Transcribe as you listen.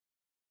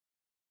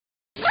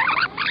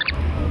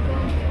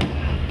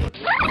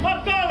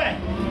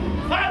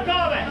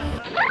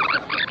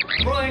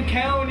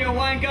Cowan, you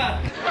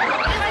wanker.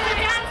 There's a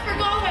dance for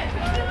Galway.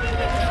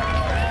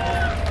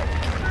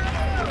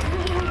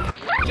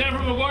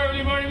 Jennifer McGuire, will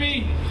you marry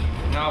me?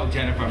 No,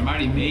 Jennifer,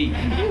 marry me.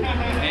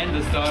 End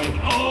the story.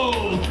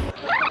 Oh!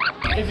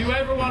 If you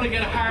ever want to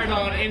get a hard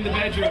on in the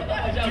bedroom,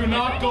 do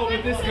not go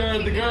with this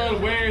girl. The girl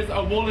wears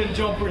a woolen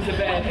jumper to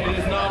bed. It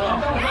is not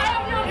on.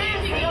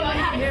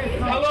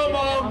 Hello,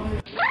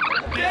 Mom.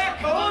 The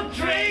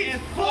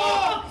country's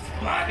fucked!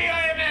 Man, the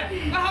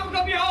IMF! I haven't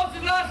got my house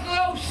in last night,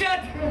 oh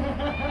shit!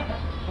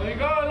 Will you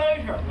go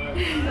later? We're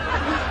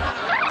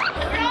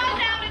all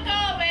down to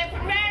Galway for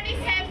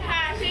Granny's hen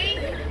party.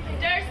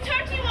 There's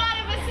 31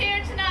 of us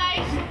here tonight,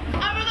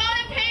 and we're going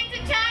to paint the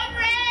town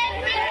red.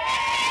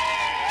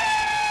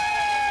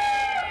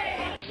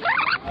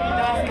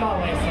 That's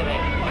Galway City.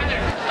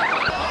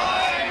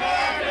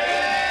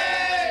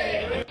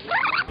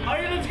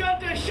 Ireland's got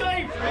their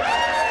shape.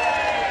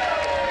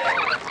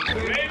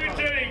 Baby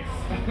Jennings,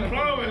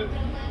 Cromwell,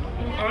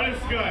 on the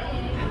sky.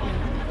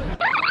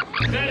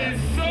 That is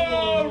so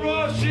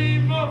rushy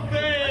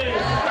muffin.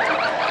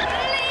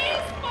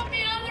 Please put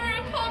me on the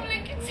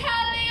Republic and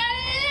Telly. I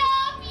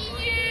love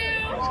you.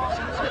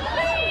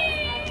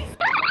 Please.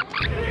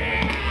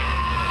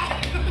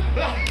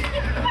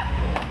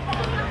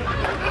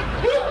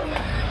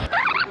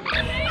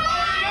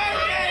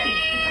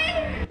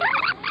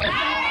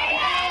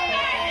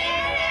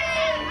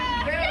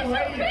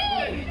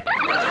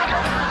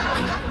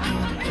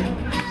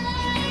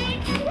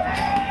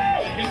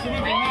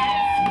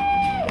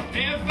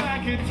 If I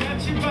could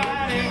touch your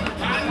body,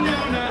 I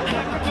know not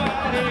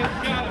everybody's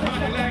got a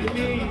body like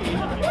me.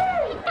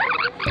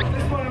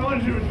 This one I want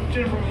to do with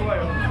Jennifer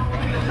McGuire.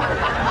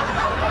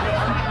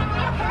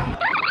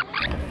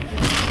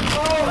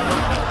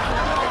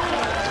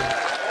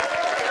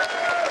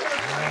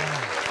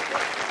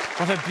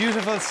 What a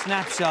beautiful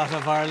snapshot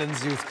of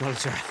Ireland's youth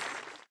culture.